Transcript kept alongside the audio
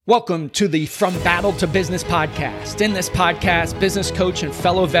Welcome to the From Battle to Business podcast. In this podcast, business coach and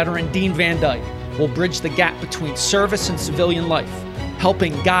fellow veteran Dean Van Dyke will bridge the gap between service and civilian life,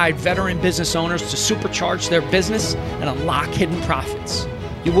 helping guide veteran business owners to supercharge their business and unlock hidden profits.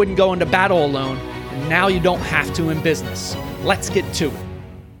 You wouldn't go into battle alone, and now you don't have to in business. Let's get to it.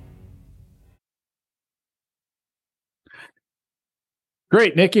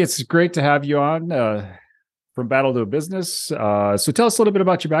 Great, Nikki. It's great to have you on. From Battle to Business. So tell us a little bit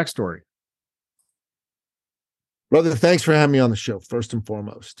about your backstory. Brother, thanks for having me on the show, first and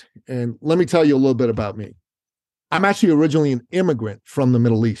foremost. And let me tell you a little bit about me. I'm actually originally an immigrant from the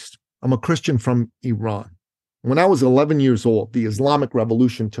Middle East. I'm a Christian from Iran. When I was 11 years old, the Islamic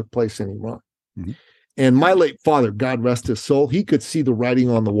Revolution took place in Iran. Mm-hmm. And my late father, God rest his soul, he could see the writing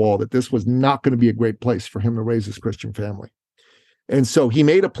on the wall that this was not going to be a great place for him to raise his Christian family. And so he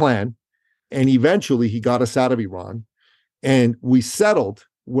made a plan. And eventually he got us out of Iran and we settled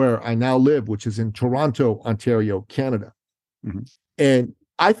where I now live, which is in Toronto, Ontario, Canada. Mm-hmm. And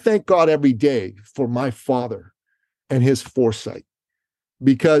I thank God every day for my father and his foresight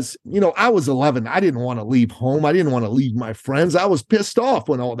because, I was 11. I didn't want to leave home. I didn't want to leave my friends. I was pissed off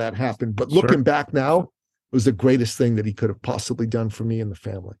when all that happened. But looking back now, it was the greatest thing that he could have possibly done for me and the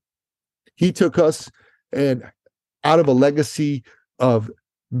family. He took us and out of a legacy of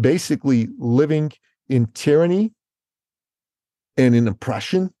basically living in tyranny and in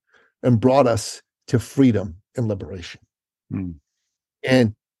oppression and brought us to freedom and liberation. Mm.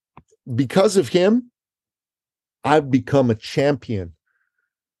 And because of him, I've become a champion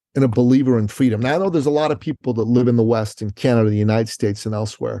and a believer in freedom. Now, I know there's a lot of people that live in the West, in Canada, the United States, and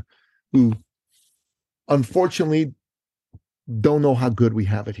elsewhere who unfortunately don't know how good we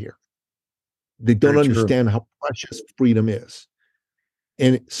have it here. They don't understand how precious freedom is.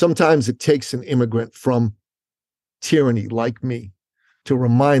 And sometimes it takes an immigrant from tyranny like me to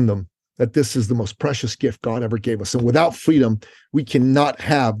remind them that this is the most precious gift God ever gave us. And without freedom, we cannot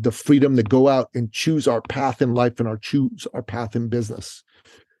have the freedom to go out and choose our path in life and choose our path in business.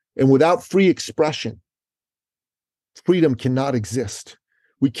 And without free expression, freedom cannot exist.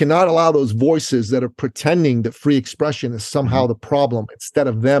 We cannot allow those voices that are pretending that free expression is somehow the problem, instead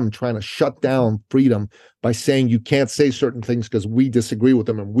of them trying to shut down freedom by saying you can't say certain things because we disagree with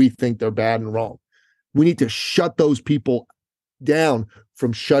them and we think they're bad and wrong. We need to shut those people down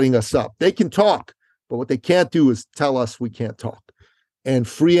from shutting us up. They can talk, but what they can't do is tell us we can't talk. And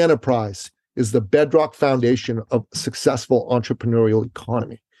free enterprise is the bedrock foundation of a successful entrepreneurial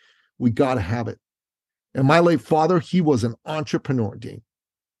economy. We got to have it. And my late father, he was an entrepreneur, Dean.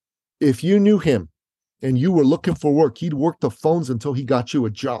 If you knew him and you were looking for work, he'd work the phones until he got you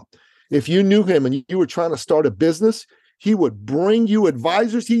a job. If you knew him and you were trying to start a business, he would bring you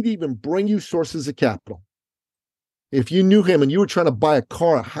advisors. He'd even bring you sources of capital. If you knew him and you were trying to buy a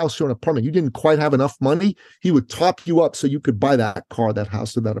car, a house, or an apartment, you didn't quite have enough money, he would top you up so you could buy that car, that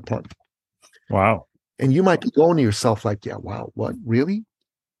house, or that apartment. Wow. And you might be going to yourself like, yeah, wow, what, really?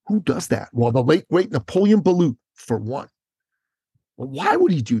 Who does that? Well, the late, great Napoleon Balut, for one. Well, why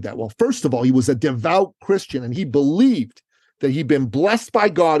would he do that? Well, first of all, he was a devout Christian and he believed that he'd been blessed by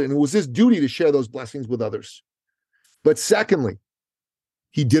God and it was his duty to share those blessings with others. But secondly,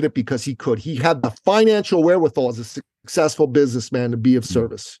 he did it because he could. He had the financial wherewithal as a successful businessman to be of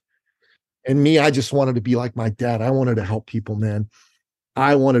service. And me, I just wanted to be like my dad. I wanted to help people, man.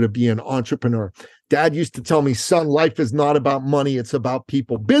 I wanted to be an entrepreneur. Dad used to tell me, son, life is not about money. It's about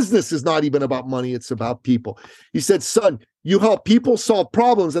people. Business is not even about money. It's about people. He said, son, you help people solve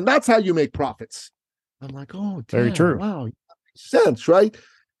problems, and that's how you make profits. I'm like, oh, damn, very true. Wow, that makes sense, right?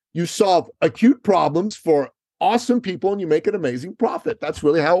 You solve acute problems for awesome people, and you make an amazing profit. That's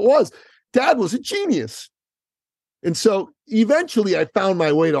really how it was. Dad was a genius. And so eventually I found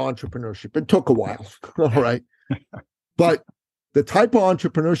my way to entrepreneurship. It took a while, all right? But the type of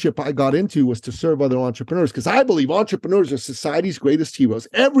entrepreneurship I got into was to serve other entrepreneurs because I believe entrepreneurs are society's greatest heroes.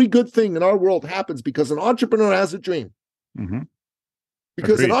 Every good thing in our world happens because an entrepreneur has a dream. Mm-hmm.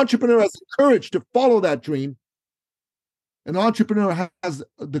 Because Agreed. An entrepreneur has the courage to follow that dream. An entrepreneur has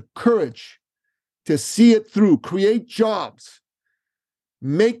the courage to see it through, create jobs,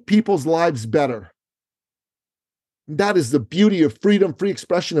 make people's lives better. That is the beauty of freedom, free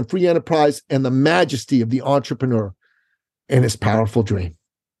expression, and free enterprise, and the majesty of the entrepreneur and his powerful dream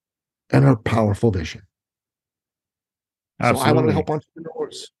and her powerful vision. Absolutely. So I want to help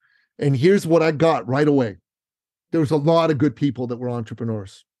entrepreneurs. And here's what I got right away. There was a lot of good people that were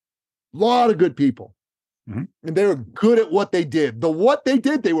entrepreneurs. A lot of good people. Mm-hmm. And they were good at what they did. What they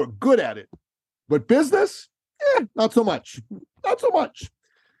did, they were good at it. But business, not so much. Not so much.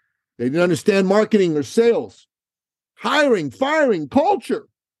 They didn't understand marketing or sales, hiring, firing, culture.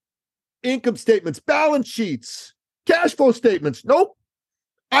 Income statements, balance sheets, cash flow statements. Nope.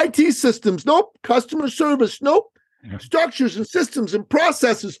 IT systems. Nope. Customer service. Nope. Yeah. Structures and systems and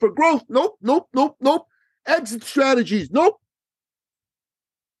processes for growth. Nope. Nope. Nope. Nope. Exit strategies. Nope.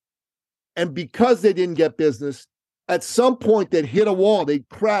 And because they didn't get business, at some point they'd hit a wall, they'd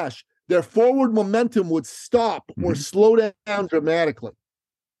crash. Their forward momentum would stop or slow down dramatically.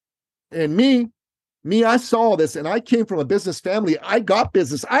 And me, I saw this, and I came from a business family. I got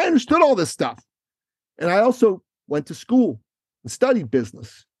business. I understood all this stuff. And I also went to school and studied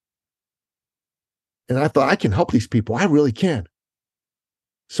business. And I thought, I can help these people. I really can.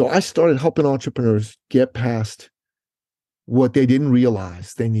 So I started helping entrepreneurs get past what they didn't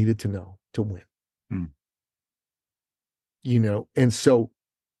realize they needed to know to win. You know, and so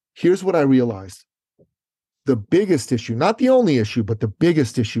here's what I realized. The biggest issue, not the only issue, but the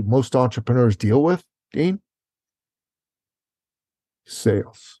biggest issue most entrepreneurs deal with, Dean,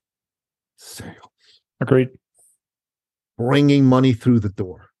 sales. Agreed. Bringing money through the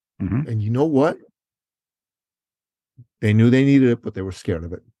door. And you know what? They knew they needed it, but they were scared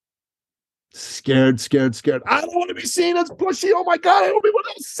of it. Scared. I don't want to be seen as pushy. Oh my God, I don't want to be one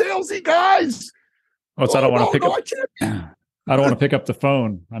of those salesy guys. Oh, so I don't want to pick up. I don't want to pick up the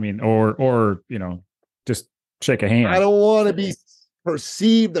phone. I mean, or you know, just shake a hand. I don't want to be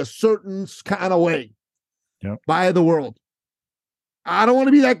perceived a certain kind of way by the world. I don't want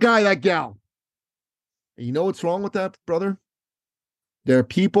to be that guy, that gal. And you know what's wrong with that, brother? There are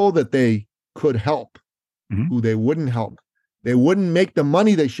people that they could help who they wouldn't help. They wouldn't make the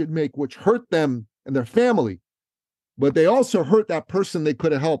money they should make, which hurt them and their family. But they also hurt that person they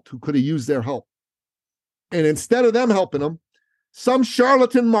could have helped who could have used their help. And instead of them helping them, some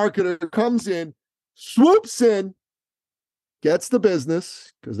charlatan marketer comes in, swoops in, gets the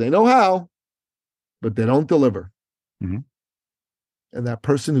business because they know how, but they don't deliver. And that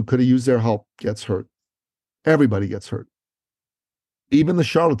person who could have used their help gets hurt. Everybody gets hurt. Even the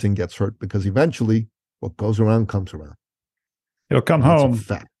charlatan gets hurt because eventually what goes around comes around. It'll come That's home. a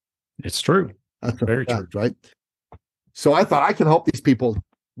fact. It's true. That's very fact, true. right? So I thought I can help these people.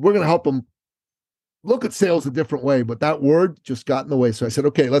 We're going to help them look at sales a different way, but that word just got in the way. So I said,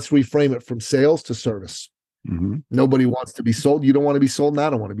 okay, let's reframe it from sales to service. Nobody wants to be sold. You don't want to be sold, and I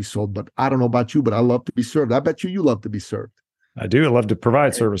don't want to be sold. But I don't know about you, but I love to be served. I bet you love to be served. I do. I love to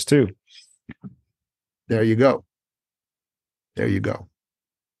provide service too. There you go. There you go.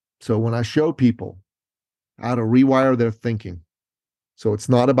 So when I show people how to rewire their thinking, so it's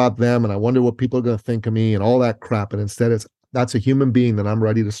not about them and I wonder what people are going to think of me and all that crap. And instead that's a human being that I'm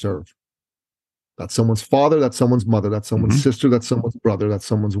ready to serve. That's someone's father, that's someone's mother, that's someone's sister, that's someone's brother, that's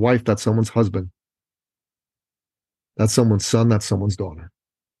someone's wife, that's someone's husband. That's someone's son, that's someone's daughter.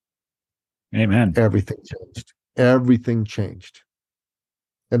 Amen. Everything changed. Everything changed.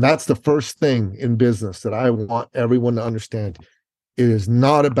 And that's the first thing in business that I want everyone to understand. It is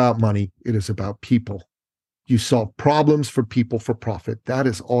not about money. It is about people. You solve problems for people for profit. That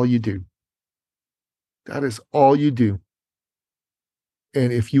is all you do. That is all you do.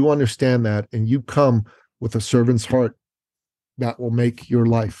 And if you understand that and you come with a servant's heart, that will make your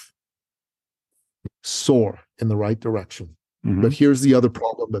life soar in the right direction. But here's the other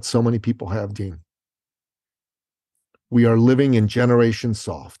problem that so many people have, Dean. We are living in Generation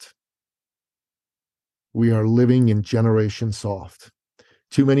Soft. We are living in Generation Soft.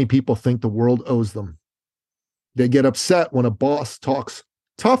 Too many people think the world owes them. They get upset when a boss talks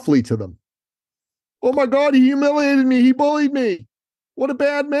toughly to them. Oh my God, he humiliated me. He bullied me. What a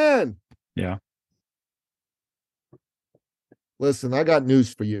bad man. Yeah. Listen, I got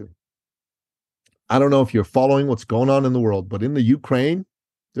news for you. I don't know if you're following what's going on in the world, but in the Ukraine,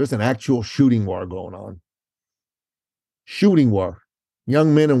 there's an actual shooting war going on. Shooting war.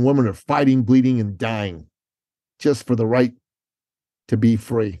 Young men and women are fighting, bleeding, and dying just for the right to be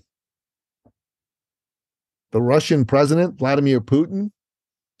free. The Russian president, Vladimir Putin,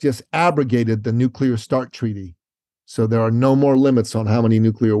 just abrogated the Nuclear START Treaty. So there are no more limits on how many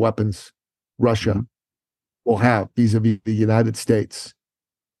nuclear weapons Russia will have vis-a-vis the United States.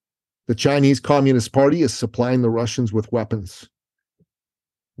 The Chinese Communist Party is supplying the Russians with weapons.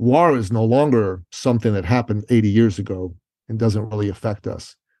 War is no longer something that happened 80 years ago and doesn't really affect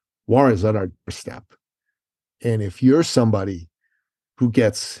us. War is at our doorstep. And if you're somebody who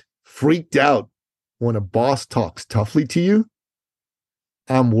gets freaked out when a boss talks toughly to you,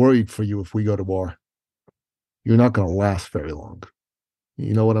 I'm worried for you if we go to war. You're not going to last very long.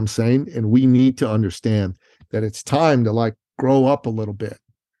 You know what I'm saying? And we need to understand that it's time to grow up a little bit.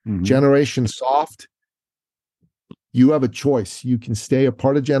 Generation Soft, You have a choice. You can stay a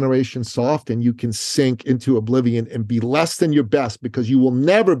part of Generation Soft, and you can sink into oblivion and be less than your best, because you will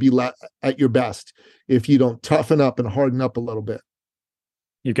never be at your best if you don't toughen up and harden up a little bit.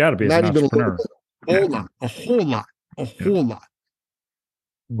 You got to be Not as an even entrepreneur. a little bit, a whole lot.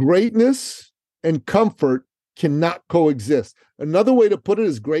 Greatness and comfort cannot coexist. Another way to put it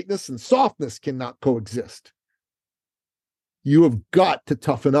is greatness and softness cannot coexist. You have got to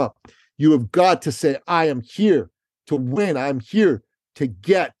toughen up. You have got to say, I am here to win. I'm here to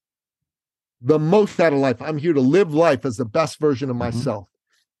get the most out of life. I'm here to live life as the best version of myself.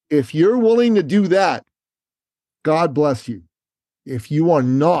 If you're willing to do that, God bless you. If you are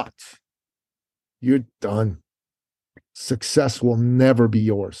not, you're done. Success will never be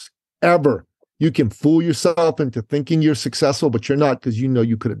yours, ever. You can fool yourself into thinking you're successful, but you're not, because you know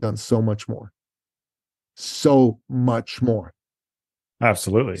you could have done so much more. So much more.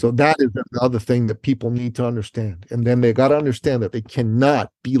 Absolutely. So that is another thing that people need to understand. And then they got to understand that they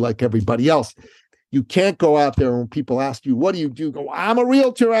cannot be like everybody else. You can't go out there when people ask you, what do you do? Go, I'm a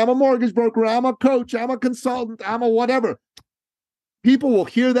realtor, I'm a mortgage broker, I'm a coach, I'm a consultant, I'm a whatever. People will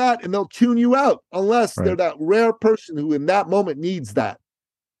hear that and they'll tune you out, unless they're that rare person who in that moment needs that.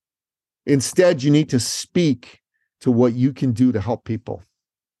 Instead, you need to speak to what you can do to help people.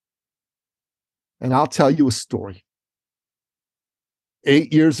 And I'll tell you a story.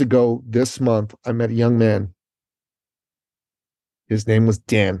 8 years ago this month, I met a young man. His name was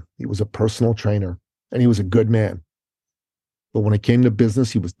Dan. He was a personal trainer, and he was a good man. But when it came to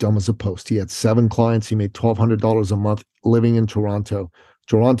business, he was dumb as a post. He had 7 clients. He made $1,200 a month living in Toronto.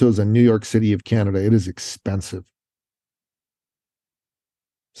 Toronto is a New York City of Canada. It is expensive.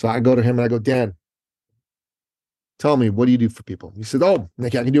 So I go to him and I go, Dan, tell me, what do you do for people? He said, oh,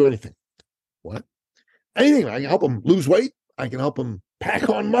 Nick, I can do anything. What? Anything. I can help them lose weight. I can help them pack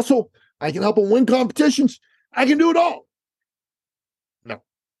on muscle. I can help them win competitions. I can do it all.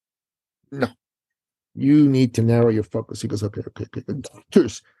 No. You need to narrow your focus. He goes, okay.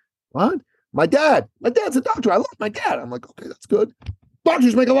 Doctors. What? My dad's a doctor. I love my dad. I'm like, okay, that's good.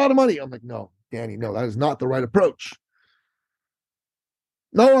 Doctors make a lot of money. I'm like, no, Danny, no, that is not the right approach.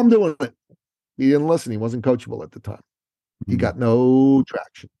 No, I'm doing it. He didn't listen. He wasn't coachable at the time. He got no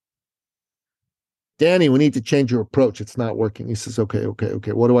traction. Danny, we need to change your approach. It's not working. He says, okay.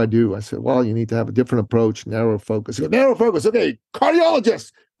 What do I do? I said, well, you need to have a different approach, narrow focus. He goes, narrow focus. Okay,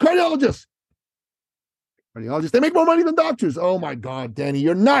 cardiologists. They make more money than doctors. Oh my God, Danny,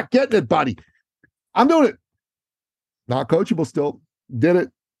 you're not getting it, buddy. I'm doing it. Not coachable still. Did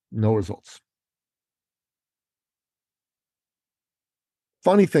it. No results.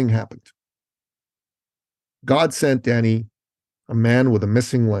 Funny thing happened. God sent Danny, a man with a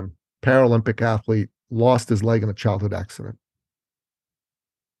missing limb, Paralympic athlete, lost his leg in a childhood accident.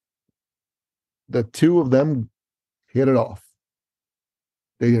 The two of them hit it off.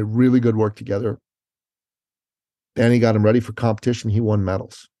 They did really good work together. Danny got him ready for competition. He won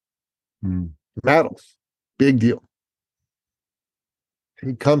medals. Medals. Big deal.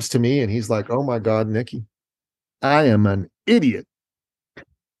 He comes to me and he's like, oh my God, Nicky, I am an idiot.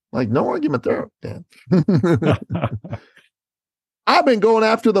 Like, no argument there, Dan. I've been going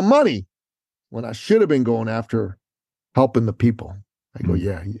after the money when I should have been going after helping the people. I go,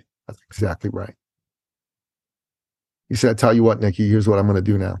 yeah, that's exactly right. He said, I tell you what, Nicky, here's what I'm going to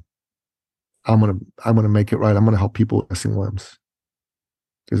do now. I'm going to make it right. I'm going to help people with missing limbs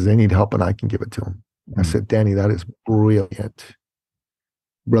because they need help and I can give it to them. I said, Danny, that is brilliant.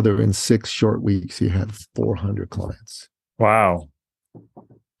 Brother, in 6 short weeks, he had 400 clients. Wow.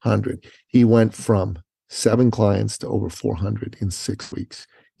 100. He went from 7 clients to over 400 in 6 weeks.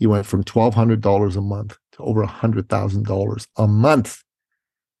 He went from $1,200 a month to over $100,000 a month.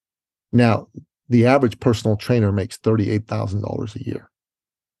 Now, the average personal trainer makes $38,000 a year.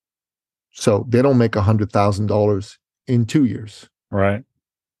 So they don't make $100,000 in 2 years. Right.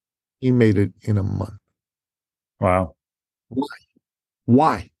 He made it in a month. Wow.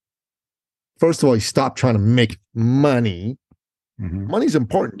 Why? First of all, he stopped trying to make money. Money's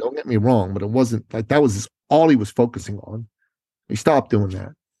important, don't get me wrong, but it wasn't like that was all he was focusing on. He stopped doing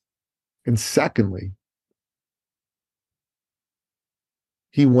that. And secondly,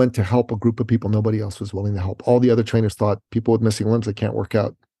 he went to help a group of people nobody else was willing to help. All the other trainers thought people with missing limbs that can't work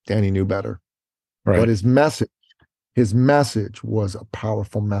out. Danny knew better. Right. But his message was a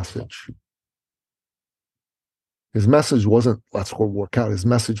powerful message. His message wasn't, let's go work out. His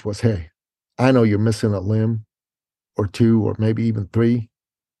message was, hey, I know you're missing a limb or 2 or maybe even 3.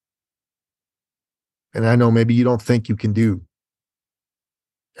 And I know maybe you don't think you can do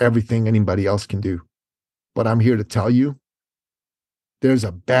everything anybody else can do. But I'm here to tell you, there's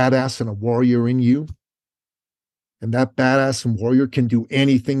a badass and a warrior in you. And that badass and warrior can do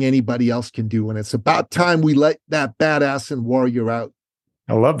anything anybody else can do. And it's about time we let that badass and warrior out.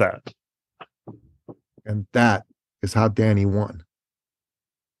 I love that. And that is how Danny won.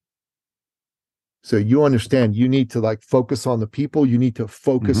 So you understand, you need to like focus on the people. You need to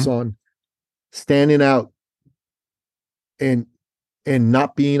focus on standing out and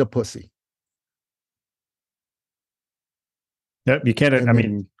not being a pussy. Yep, you can't. I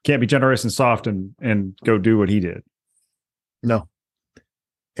mean, can't be generous and soft and go do what he did. No.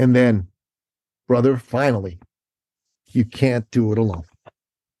 And then, brother, finally, you can't do it alone.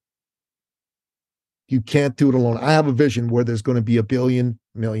 You can't do it alone. I have a vision where there's going to be 1 billion,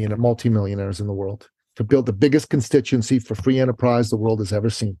 million, and multimillionaires in the world to build the biggest constituency for free enterprise the world has ever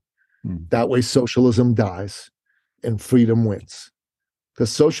seen. That way, socialism dies and freedom wins.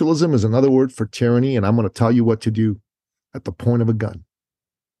 Because socialism is another word for tyranny, and I'm going to tell you what to do at the point of a gun.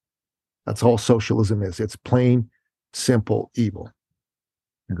 That's all socialism is. It's plain, simple evil.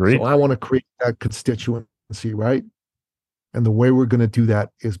 Agreed. So I want to create that constituency, right? And the way we're going to do that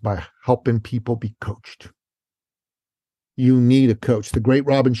is by helping people be coached. You need a coach. The great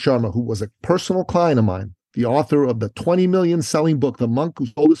Robin Sharma, who was a personal client of mine, the author of the 20 million selling book, The Monk Who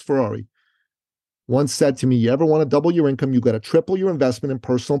Sold His Ferrari, once said to me, you ever want to double your income, you got to triple your investment in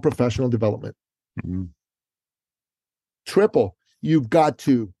personal and professional development. Triple. You've got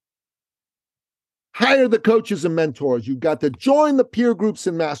to hire the coaches and mentors. You've got to join the peer groups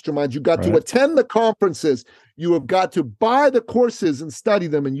and masterminds. You've got to attend the conferences. You have got to buy the courses and study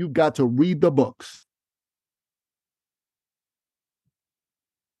them, and you've got to read the books.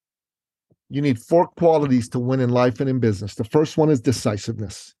 You need 4 qualities to win in life and in business. The first one is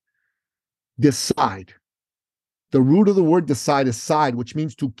decisiveness. Decide. The root of the word decide is side, which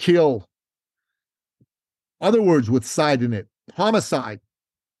means to kill. Other words with side in it: homicide,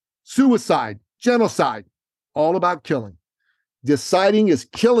 suicide, genocide, all about killing. Deciding is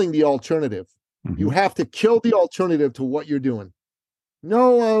killing the alternative. You have to kill the alternative to what you're doing.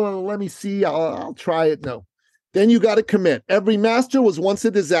 No, let me see. I'll try it. No. Then you got to commit. Every master was once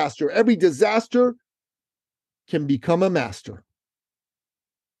a disaster. Every disaster can become a master.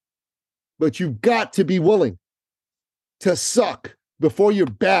 But you've got to be willing to suck before you're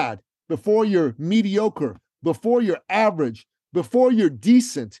bad, before you're mediocre, before you're average, before you're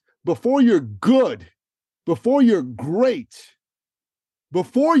decent, before you're good, before you're great,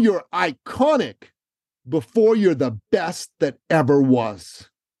 before you're iconic, before you're the best that ever was.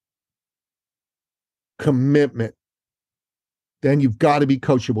 Commitment. Then you've got to be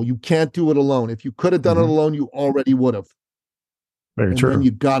coachable. You can't do it alone. If you could have done it alone, you already would have. Very true. Then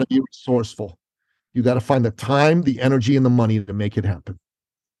you've got to be resourceful. You got to find the time, the energy, and the money to make it happen.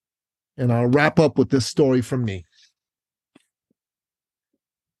 And I'll wrap up with this story from me.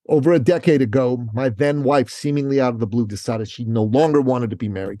 Over a decade ago, my then wife, seemingly out of the blue, decided she no longer wanted to be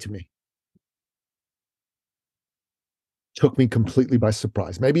married to me. Took me completely by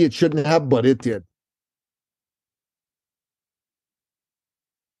surprise. Maybe it shouldn't have, but it did.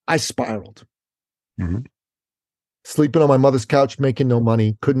 I spiraled. Sleeping on my mother's couch, making no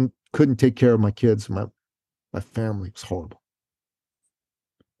money, couldn't take care of my kids. My family. It was horrible.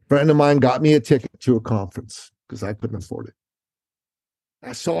 A friend of mine got me a ticket to a conference because I couldn't afford it.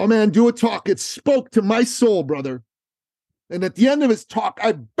 I saw a man do a talk. It spoke to my soul, brother. And at the end of his talk,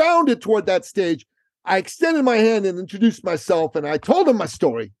 I bounded toward that stage. I extended my hand and introduced myself, and I told him my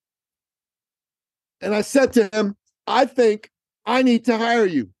story. And I said to him, I think I need to hire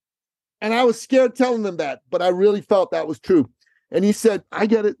you. And I was scared telling them that, but I really felt that was true. And he said, I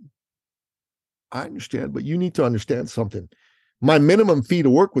get it. I understand, but you need to understand something. My minimum fee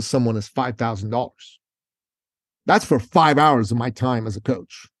to work with someone is $5,000. That's for 5 hours of my time as a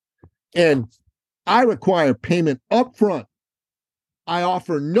coach. And I require payment up front. I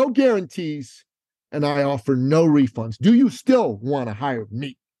offer no guarantees, and I offer no refunds. Do you still want to hire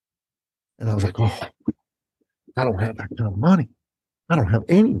me? And I was like, oh, I don't have that kind of money. I don't have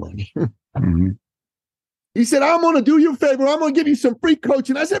any money. He said, I'm going to do you a favor. I'm going to give you some free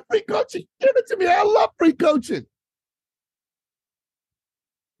coaching. I said, free coaching? Give it to me. I love free coaching.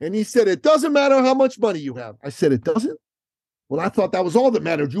 And he said, it doesn't matter how much money you have. I said, it doesn't? Well, I thought that was all that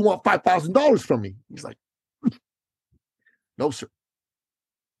mattered. You want $5,000 from me? He's like, no, sir.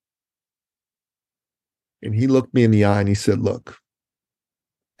 And he looked me in the eye and he said, look,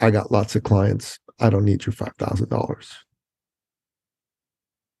 I got lots of clients. I don't need your $5,000.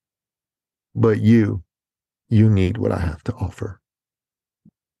 But you need what I have to offer.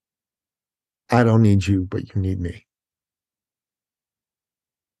 I don't need you, but you need me.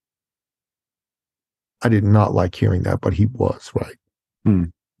 I did not like hearing that, but he was right.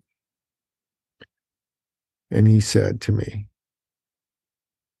 And he said to me,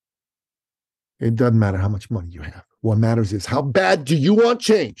 it doesn't matter how much money you have. What matters is how bad do you want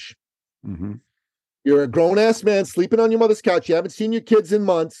change? Mm-hmm. You're a grown-ass man sleeping on your mother's couch. You haven't seen your kids in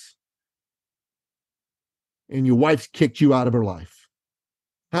months. And your wife's kicked you out of her life.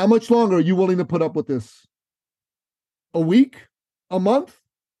 How much longer are you willing to put up with this? A week? A month?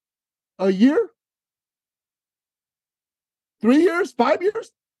 A year? 3 years? 5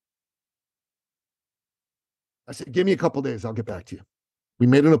 years? I said, give me a couple of days. I'll get back to you. We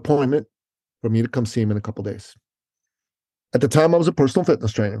made an appointment for me to come see him in a couple of days. At the time, I was a personal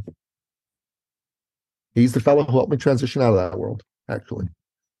fitness trainer. He's the fellow who helped me transition out of that world, actually.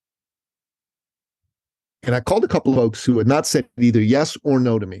 And I called a couple of folks who had not said either yes or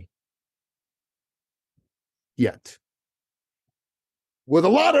no to me yet. With a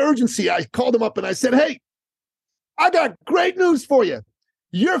lot of urgency, I called them up and I said, hey, I got great news for you.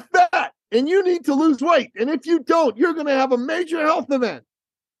 You're fat and you need to lose weight. And if you don't, you're going to have a major health event.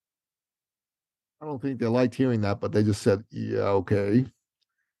 I don't think they liked hearing that, but they just said, yeah, okay.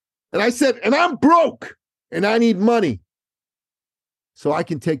 And I said, and I'm broke and I need money so I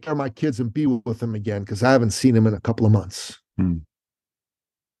can take care of my kids and be with them again because I haven't seen them in a couple of months. And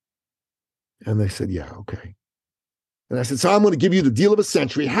they said, yeah, okay. And I said, so I'm going to give you the deal of a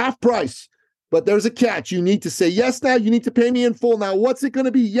century, half price, but there's a catch. You need to say yes now. You need to pay me in full. Now, what's it going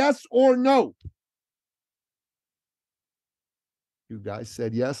to be? Yes or no? You guys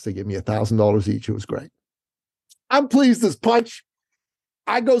said yes. They gave me $1,000 each. It was great. I'm pleased as punch.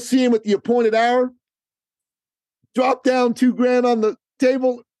 I go see him at the appointed hour, drop down $2,000 on the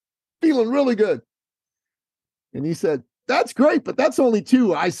table, feeling really good. And he said, that's great, but that's only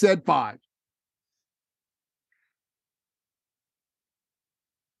 2. I said 5.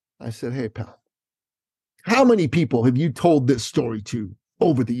 I said, hey, pal, how many people have you told this story to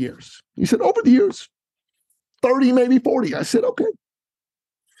over the years? He said, over the years, 30, maybe 40. I said, okay.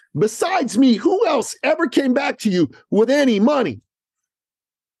 Besides me, who else ever came back to you with any money?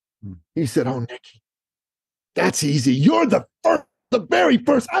 He said, oh, Nicky, that's easy. You're the first, the very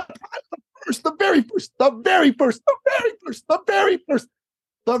first. I'm the first, the very first, the very first, the very first, the very first,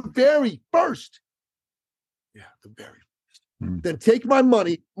 the very first. Yeah, the very first. Then take my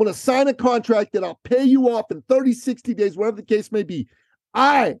money. I'm going to sign a contract that I'll pay you off in 30, 60 days, whatever the case may be.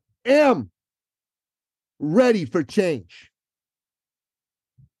 I am ready for change.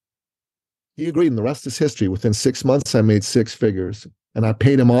 He agreed, and the rest is history. Within 6 months, I made 6 figures, and I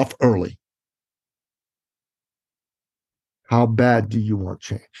paid him off early. How bad do you want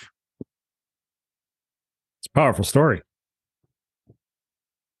change? It's a powerful story.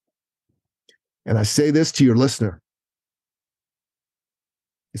 And I say this to your listener.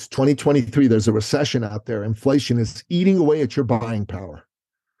 It's 2023. There's a recession out there. Inflation is eating away at your buying power.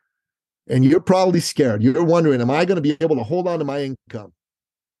 And you're probably scared. You're wondering, am I going to be able to hold on to my income?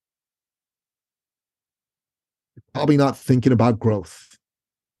 You're probably not thinking about growth,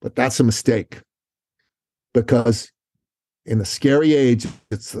 but that's a mistake. Because in the scary age,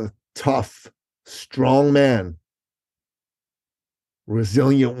 it's a tough, strong man,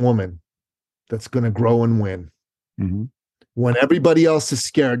 resilient woman that's going to grow and win. Mm-hmm. When everybody else is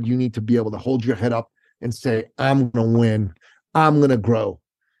scared, you need to be able to hold your head up and say, I'm going to win. I'm going to grow.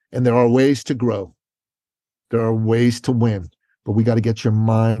 And there are ways to grow. There are ways to win, but we got to get your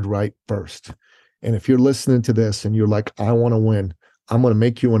mind right first. And if you're listening to this and you're like, I want to win, I'm going to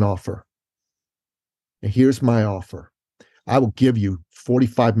make you an offer. And here's my offer. I will give you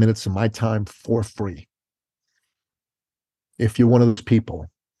 45 minutes of my time for free. If you're one of those people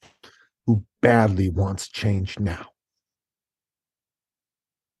who badly wants change now.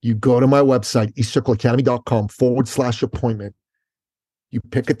 You go to my website, eCircleAcademy.com/appointment. You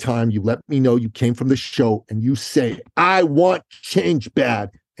pick a time, you let me know you came from the show, and you say, I want change bad,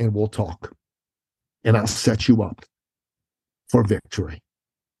 and we'll talk. And I'll set you up for victory.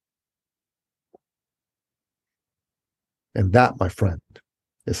 And that, my friend,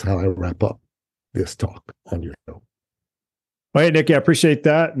 is how I wrap up this talk on your show. Well, hey, Nicky, I appreciate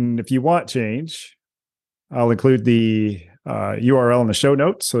that. And if you want change, I'll include the URL in the show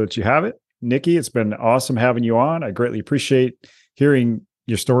notes so that you have it. Nicky, it's been awesome having you on. I greatly appreciate hearing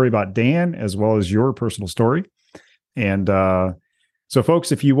your story about Dan as well as your personal story. And so,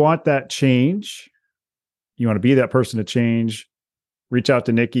 folks, if you want that change, you want to be that person to change, reach out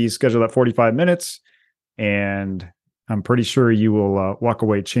to Nicky, schedule that 45 minutes, and I'm pretty sure you will walk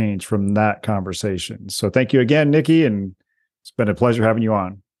away changed from that conversation. So thank you again, Nicky, and it's been a pleasure having you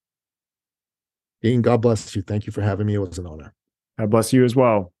on. Dean, God bless you. Thank you for having me. It was an honor. God bless you as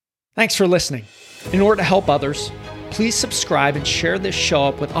well. Thanks for listening. In order to help others, please subscribe and share this show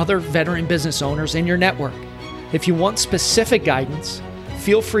up with other veteran business owners in your network. If you want specific guidance,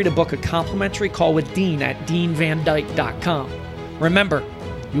 feel free to book a complimentary call with Dean at deanvandyke.com. Remember,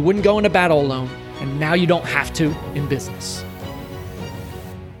 you wouldn't go into battle alone, and now you don't have to in business.